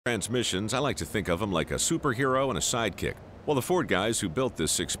Transmissions, I like to think of them like a superhero and a sidekick. Well, the Ford guys who built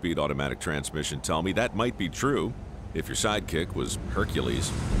this 6-speed automatic transmission tell me that might be true if your sidekick was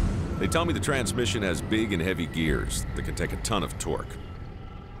Hercules. They tell me the transmission has big and heavy gears that can take a ton of torque.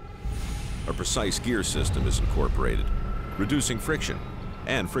 A precise gear system is incorporated, reducing friction,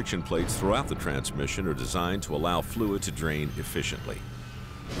 and friction plates throughout the transmission are designed to allow fluid to drain efficiently.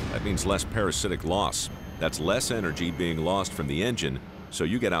 That means less parasitic loss. That's less energy being lost from the engine, so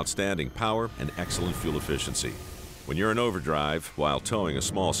you get outstanding power and excellent fuel efficiency. When you're in overdrive while towing a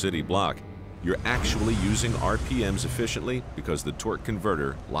small city block, you're actually using RPMs efficiently because the torque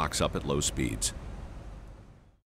converter locks up at low speeds.